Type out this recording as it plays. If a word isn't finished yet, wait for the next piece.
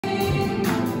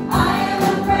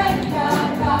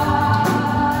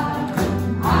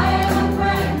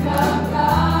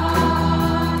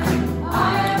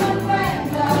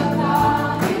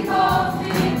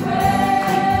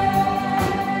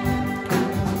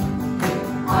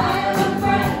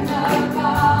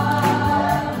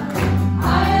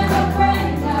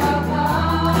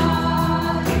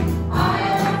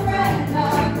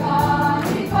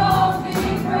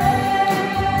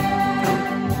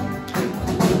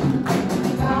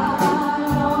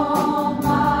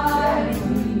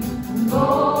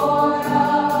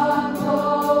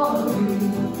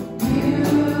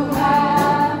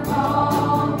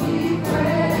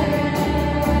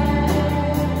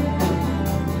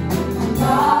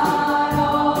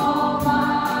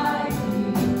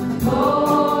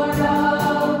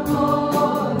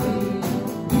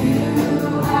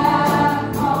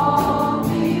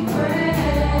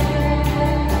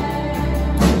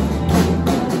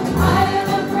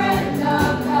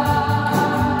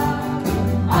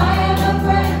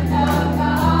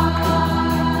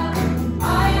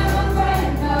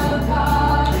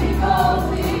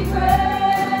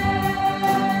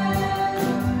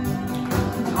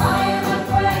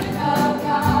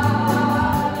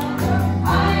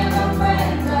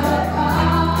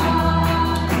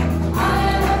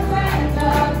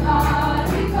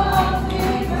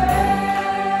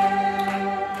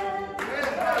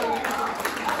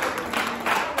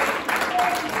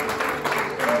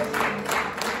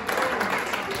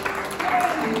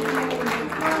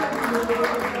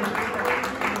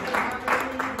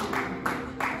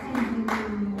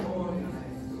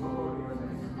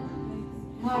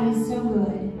God is so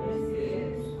good.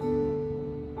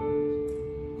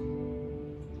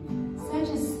 Such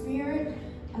a spirit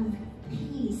of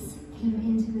peace came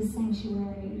into the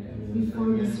sanctuary before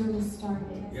the service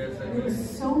started. It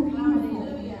was so beautiful.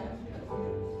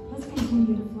 Let's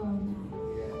continue to flow in that.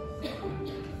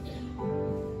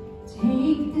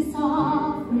 Take this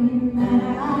offering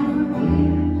that I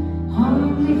bring,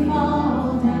 humbly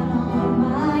fall down on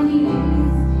my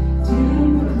knees to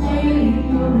proclaim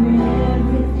your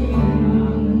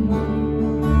everything.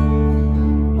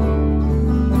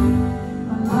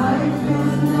 My life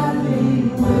is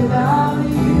nothing without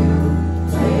you.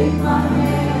 Take my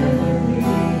hand and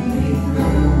lead me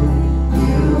through.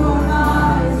 You are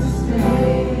my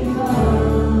sustainer.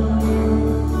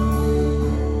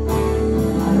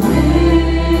 I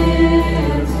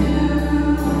live to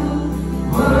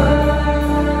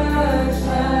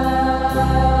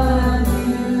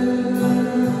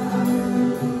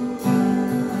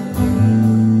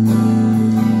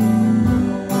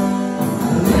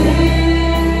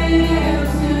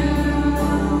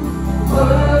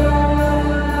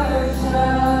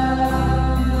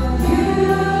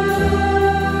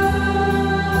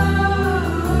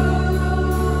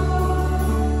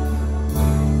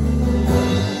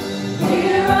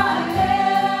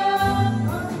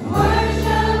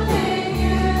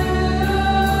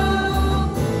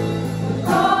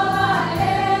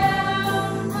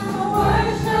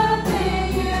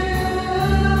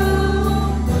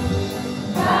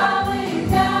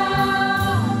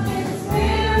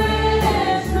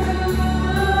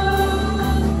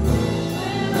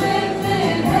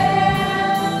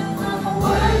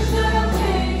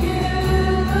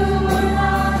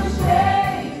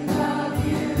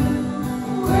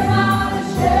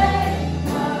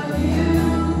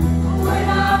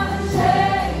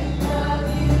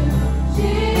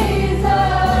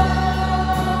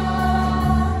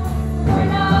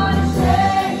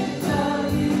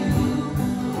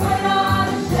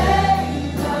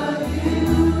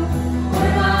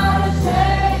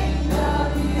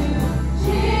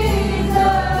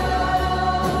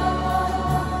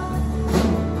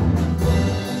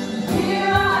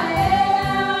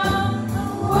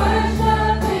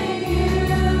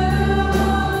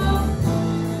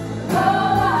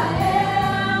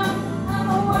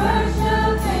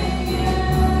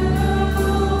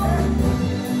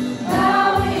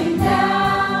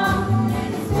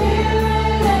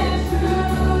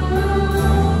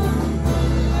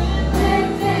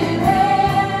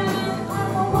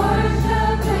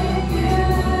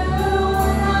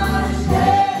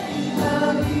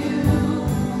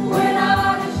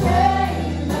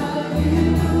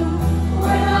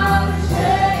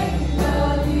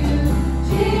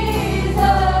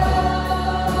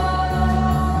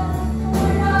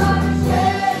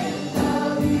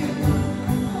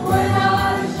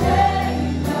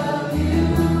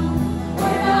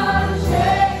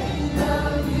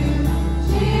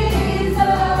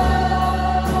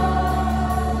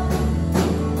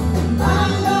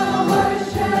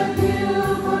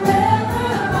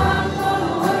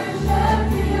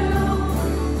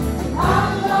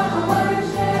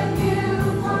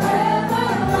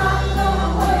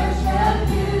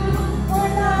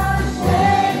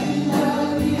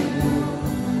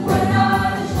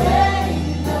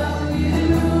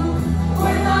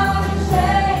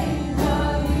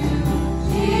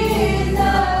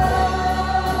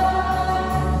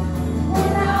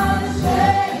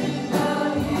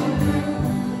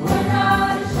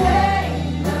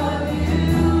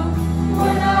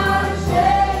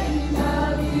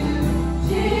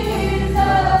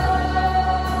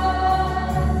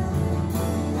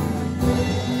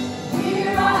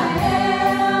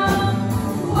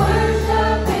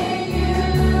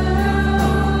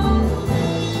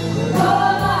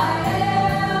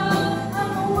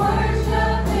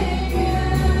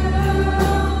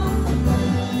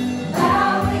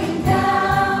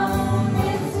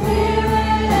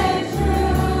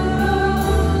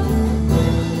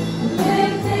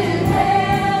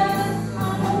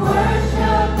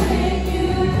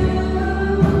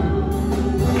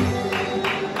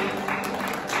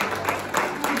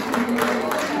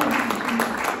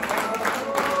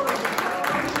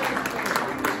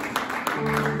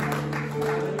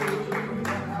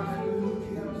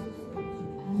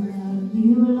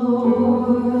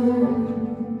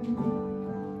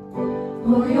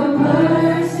For your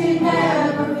mercy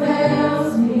never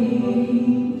fails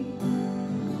me.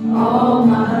 All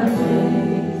my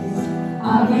days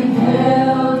I've been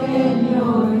held in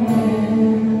your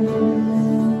hands.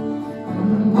 From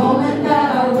the moment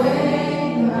that I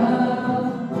wake up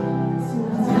till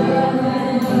I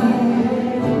turn my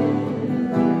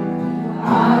head,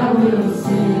 will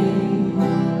sing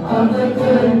of the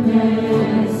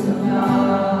goodness of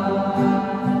God.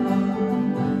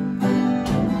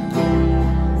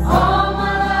 All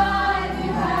my life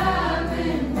you have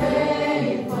been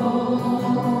faithful.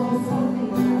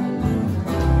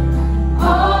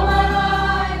 All my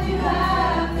life you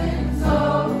have been so,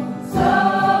 so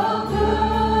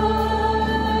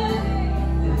good.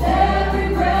 With every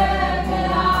breath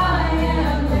that I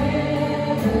am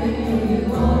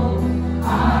able, I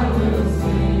will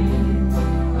sing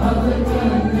of the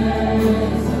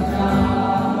goodness of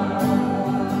God.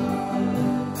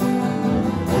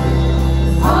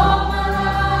 All my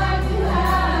life you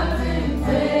have been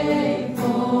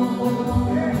faithful.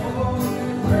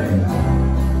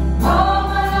 All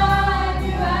my life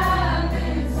you have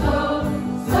been so,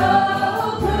 so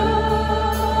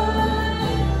good.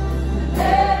 With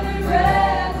every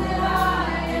breath that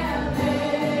I am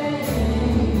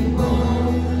able,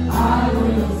 I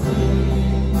will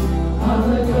sing of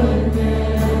the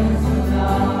goodness of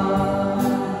God.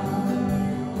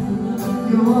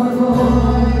 Your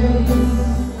voice,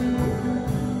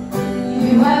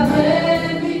 you have led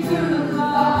me through the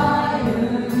fire.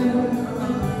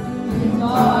 In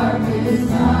darkest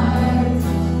nights,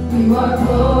 you are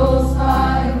close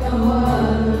like no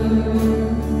other.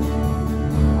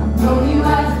 I've known you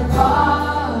as a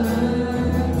father,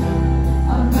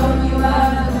 I've known you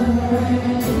as a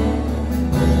friend.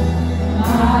 I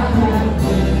have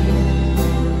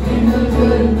lived in the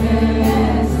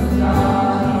goodness of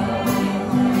God.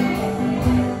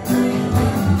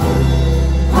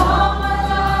 All my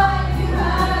life you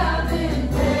have been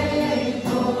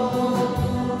faithful.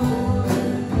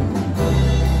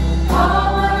 All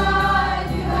my life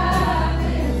you have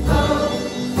been so,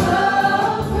 so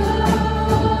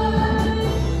good.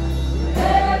 With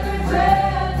every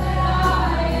breath that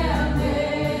I am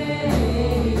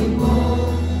able,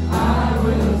 I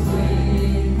will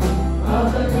sing of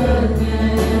the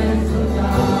goodness of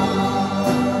God.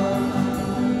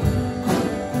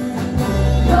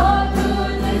 Your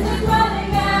goodness is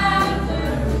running after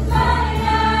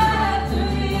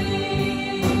me.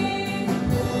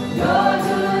 Your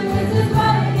goodness is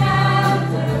running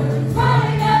after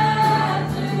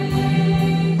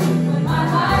me. When my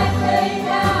life laid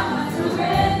down, I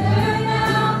surrender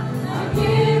now. I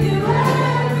give you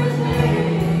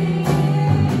everything.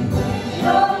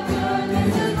 Your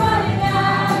goodness is running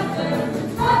after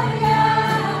me.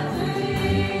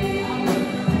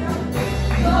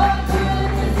 Your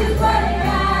goodness is running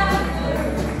after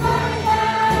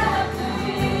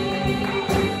me.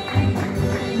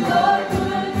 Your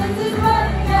goodness is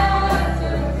running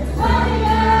after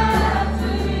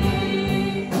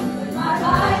me. With my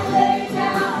life laid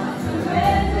down, I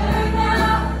surrender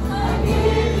now. I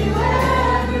give you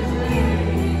everything.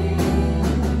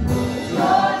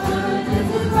 Your goodness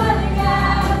is running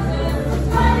after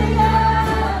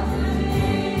me.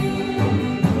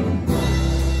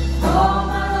 All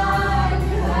my life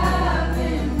you have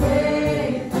been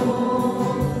faithful.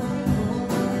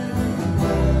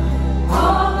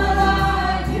 All my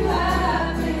life you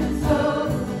have been so,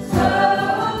 so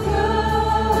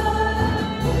good.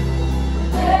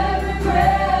 With every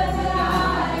breath that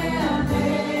I am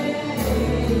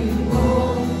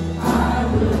able, I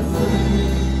will sing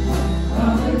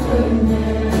of the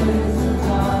goodness of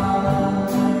God.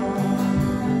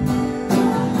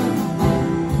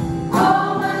 All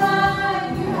my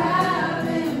life you have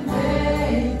been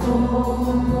faithful.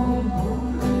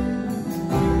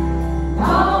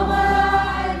 All my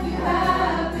life you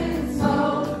have been so,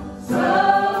 so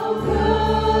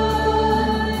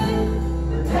good.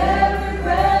 With every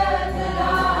breath that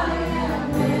I am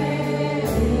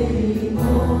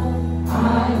able, I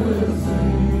will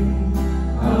sing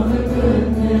of the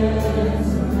goodness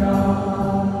of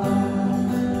God.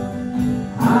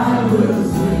 I will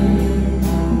sing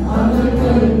of the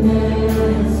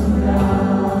goodness of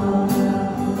God.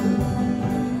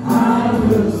 I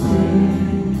will sing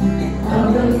of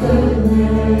the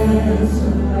goodness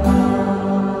of God.